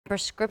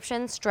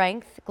prescription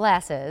strength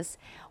glasses.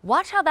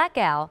 Watch how that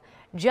gal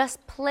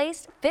just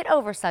placed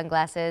FitOver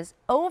sunglasses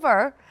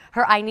over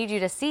her I need you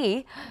to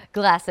see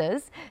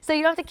glasses. So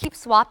you don't have to keep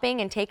swapping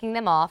and taking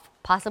them off,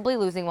 possibly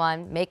losing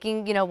one,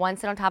 making, one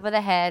sit on top of the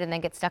head and then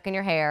get stuck in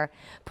your hair,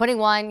 putting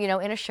one,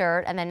 in a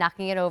shirt and then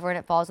knocking it over and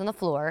it falls on the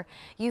floor.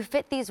 You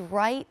fit these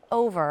right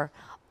over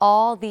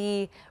all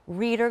the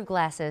reader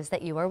glasses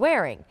that you are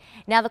wearing.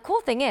 Now the cool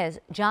thing is,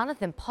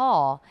 Jonathan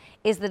Paul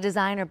is the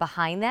designer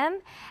behind them,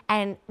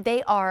 and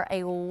they are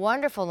a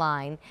wonderful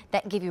line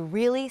that give you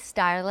really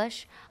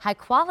stylish, high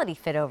quality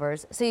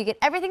FitOvers, so you get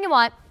everything you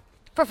want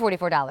for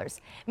 $44.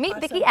 Meet Awesome.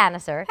 Vicki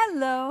Anneser.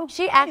 Hello.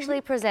 She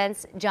actually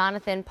presents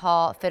Jonathan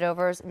Paul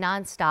FitOvers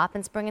nonstop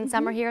in spring and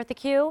summer here at the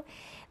Q.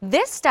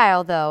 This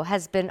style though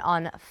has been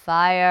on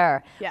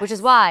fire, Yes. which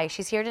is why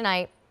she's here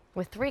tonight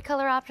with 3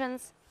 color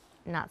options.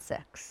 Not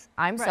 6.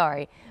 I'm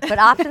sorry, but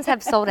options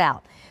have sold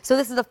out. So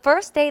this is the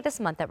first day this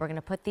month that we're going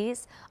to put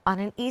these on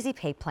an easy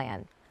pay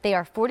plan. They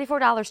are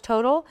 $44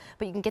 total,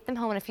 but you can get them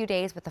home in a few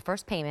days with the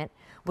first payment,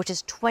 which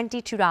is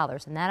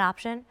 $22, and that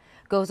option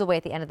goes away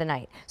at the end of the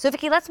night. So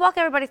Vicki, let's walk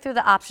everybody through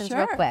the options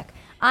real quick.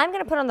 I'm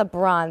going to put on the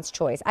bronze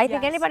choice. I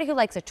think anybody who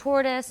likes a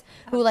tortoise,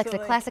 who likes a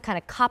classic kind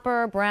of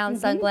copper brown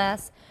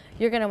sunglass,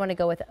 you're going to want to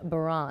go with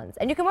bronze.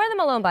 And you can wear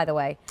them alone, by the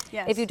way.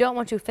 Yes. If you don't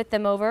want to fit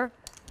them over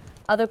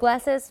other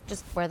glasses,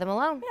 just wear them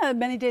alone. Yeah,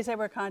 many days I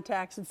wear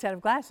contacts instead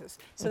of glasses.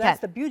 So that's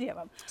the beauty of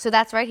them. So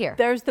that's right here.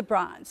 There's the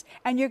bronze.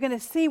 And you're going to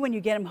see when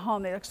you get them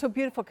home, they look so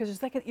beautiful because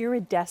there's like an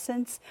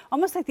iridescence,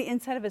 almost like the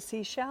inside of a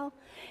seashell.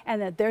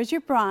 And then there's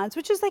your bronze,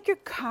 which is like your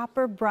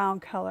copper brown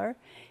color.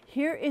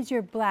 Here is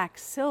your black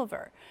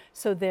silver.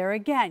 So there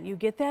again, you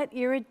get that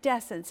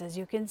iridescence, as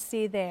you can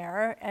see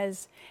there,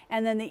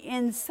 and then the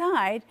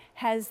inside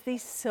has the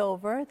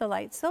silver, the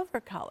light silver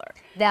color.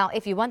 Now,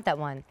 if you want that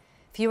one,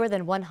 fewer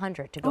than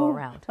 100 to go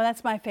around. Well,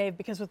 that's my fave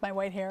because with my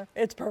white hair,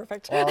 it's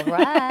perfect. All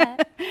right.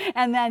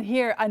 And then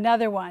here,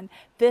 another one.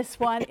 This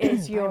one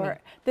is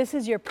this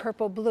is your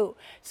purple blue.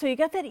 So you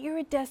got that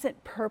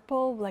iridescent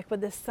purple, like when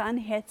the sun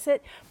hits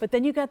it, but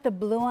then you got the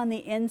blue on the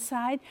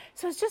inside.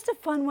 So it's just a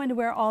fun one to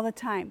wear all the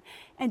time.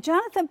 And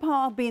Jonathan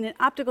Paul, being an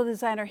optical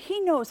designer, he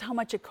knows how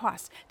much it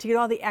costs to get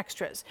all the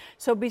extras.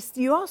 So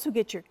you also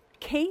get your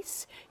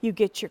case, you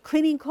get your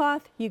cleaning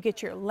cloth, you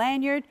get your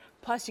lanyard,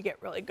 plus you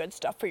get really good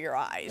stuff for your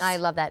eyes. I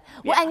love that.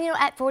 Well, and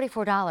at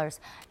 $44,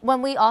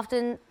 when we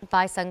often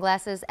buy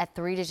sunglasses at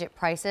 3-digit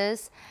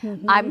prices,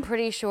 I'm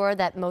pretty sure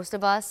that most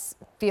of us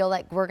feel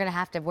like we're gonna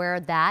have to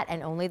wear that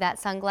and only that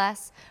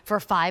sunglass for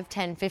 5,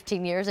 10,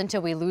 15 years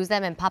until we lose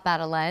them and pop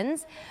out a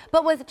lens.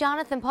 But with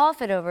Jonathan Paul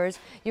FitOvers,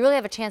 you really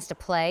have a chance to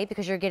play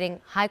because you're getting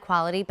high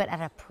quality, but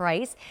at a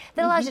price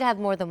that allows you to have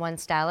more than one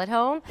style at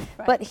home.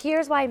 But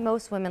here's why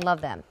most women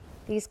love them.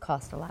 These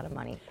cost a lot of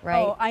money,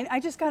 right? Oh, I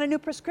just got a new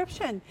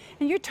prescription,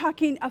 and you're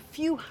talking a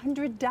few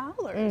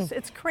 $100s.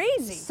 It's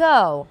crazy.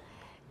 So,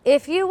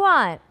 if you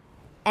want,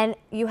 and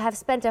you have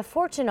spent a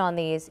fortune on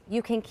these,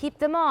 you can keep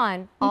them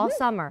on all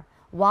summer,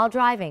 while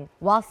driving,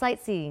 while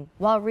sightseeing,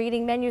 while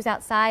reading menus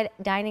outside,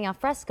 dining al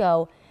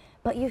fresco,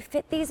 but you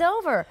fit these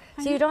over.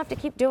 So you don't have to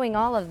keep doing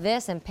all of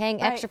this and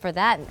paying extra for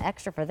that and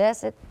extra for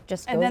this. It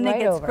just goes right over. And then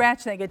they get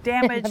scratched, they get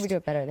damaged. Let me do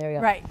it better, there we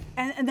go. Right,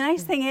 and the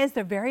nice thing is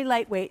they're very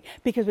lightweight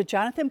because what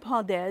Jonathan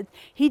Paul did,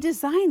 he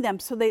designed them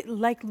so they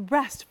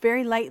rest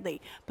very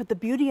lightly. But the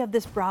beauty of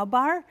this brow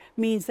bar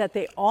means that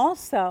they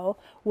also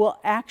will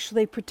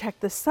actually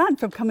protect the sun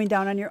from coming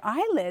down on your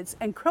eyelids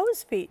and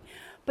crow's feet.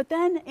 But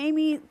then,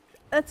 Amy,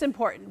 that's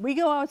important. We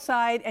go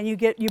outside and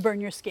you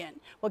burn your skin.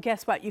 Well,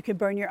 guess what? You can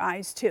burn your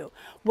eyes too.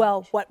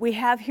 Well, what we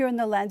have here in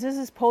the lenses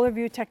is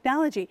PolarVue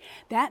technology.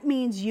 That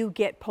means you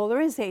get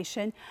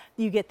polarization,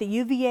 you get the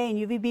UVA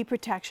and UVB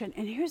protection,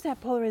 and here's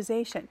that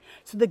polarization.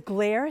 So the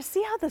glare,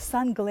 see how the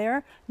sun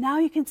glare? Now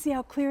you can see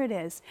how clear it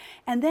is.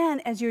 And then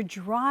as you're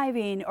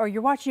driving or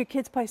you're watching your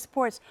kids play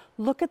sports,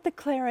 look at the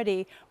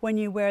clarity when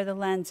you wear the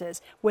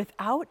lenses.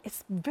 Without,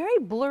 it's very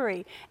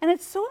blurry. And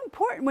it's so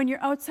important when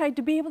you're outside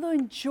to be able to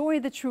enjoy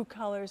the true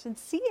colors and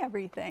see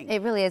everything.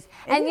 It really is.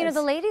 And you know,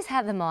 the ladies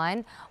have them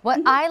on.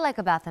 What I like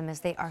about them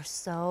is they are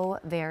so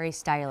very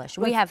stylish.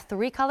 We have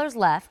 3 colors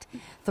left.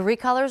 3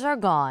 colors are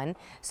gone.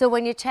 So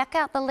when you check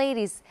out the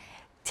ladies,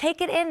 take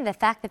it in the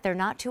fact that they're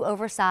not too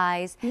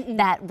oversized,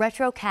 that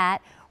Retro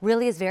Cat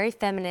really is very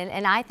feminine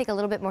and I think a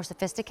little bit more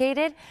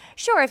sophisticated.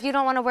 Sure, if you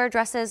don't want to wear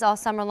dresses all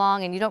summer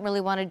long and you don't really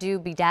want to do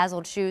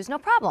bedazzled shoes, no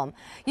problem.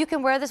 You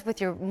can wear this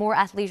with your more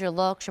athleisure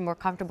looks, your more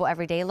comfortable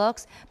everyday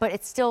looks, but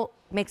it still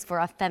makes for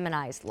a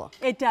feminized look.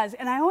 It does,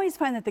 and I always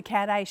find that the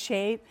cat eye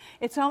shape,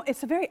 it's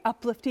a very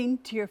uplifting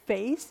to your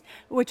face,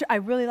 which I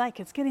really like.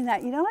 It's getting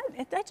that, you know what,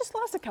 I just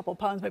lost a couple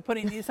pounds by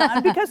putting these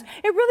on because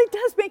it really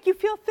does make you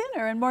feel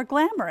thinner and more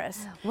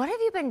glamorous. What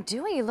have you been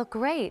doing? You look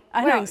great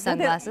Wearing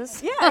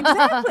sunglasses. Yeah,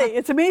 exactly.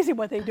 It's amazing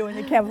what they do in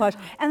the camouflage.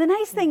 And the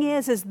nice thing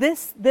is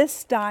this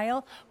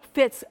style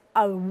fits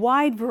a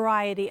wide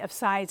variety of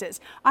sizes.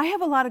 I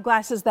have a lot of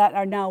glasses that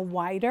are now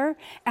wider,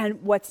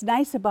 and what's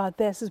nice about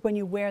this is when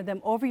you wear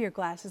them over your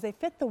glasses, they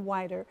fit the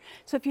wider.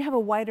 So if you have a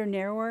wider,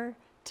 narrower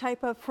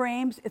type of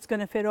frames, it's going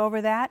to fit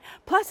over that.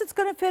 Plus, it's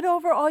going to fit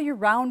over all your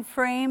round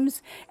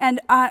frames. And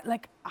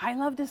like, I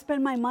love to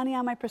spend my money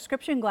on my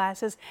prescription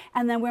glasses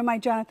and then wear my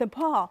Jonathan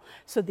Paul.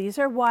 So these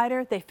are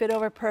wider, they fit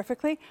over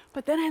perfectly.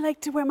 But then I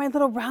like to wear my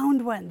little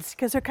round ones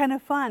because they're kind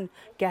of fun.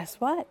 Guess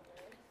what?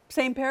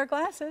 Same pair of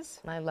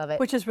glasses. I love it.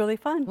 Which is really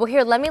fun. Well,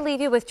 here, let me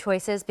leave you with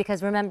choices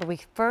because remember, we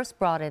first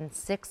brought in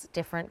 6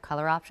 different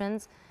color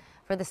options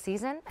for the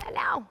season, and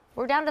now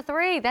we're down to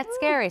 3. That's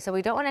scary, so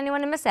we don't want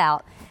anyone to miss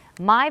out.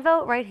 My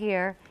vote right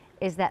here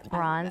is that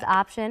bronze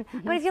option. I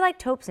mean, if you like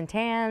taupes and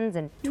tans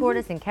and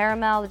tortoise and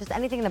caramel, just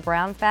anything in the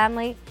brown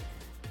family,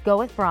 go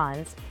with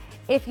bronze.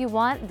 If you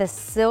want the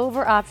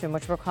silver option,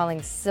 which we're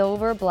calling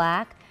silver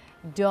black,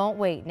 don't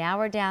wait. Now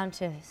we're down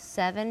to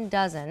 7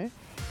 dozen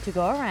to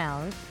go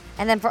around.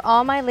 And then for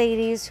all my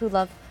ladies who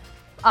love,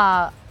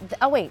 oh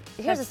wait,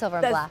 here's a silver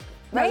and black.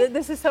 Right? No,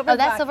 this is silver black.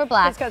 black. Oh, that's silver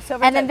black. It's got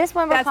silver and then this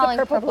one we're that's calling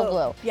the purple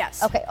blue.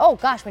 Yes. Okay. Oh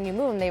gosh, when you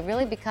move them, they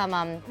really become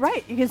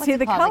right. You can what's see it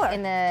the called? color Like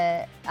in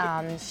the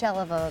shell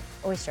of a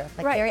oyster,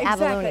 like right, very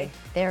exactly. abalone.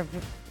 They're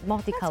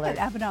multicolored.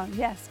 That's good. Abalone,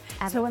 yes.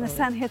 Abalone. So when the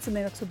sun hits them,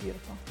 they look so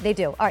beautiful. They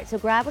do. All right. So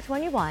grab which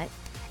one you want.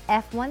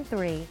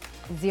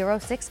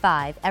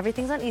 F13065.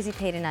 Everything's on Easy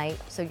Pay tonight,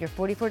 so your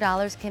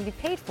 $44 can be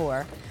paid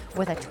for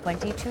with a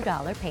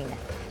 $22 payment.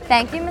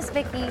 Thank you, Miss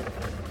Vicki.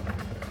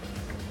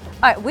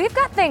 All right, we've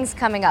got things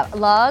coming up.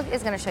 Lug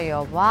is going to show you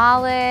a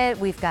wallet.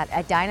 We've got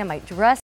a dynamite dress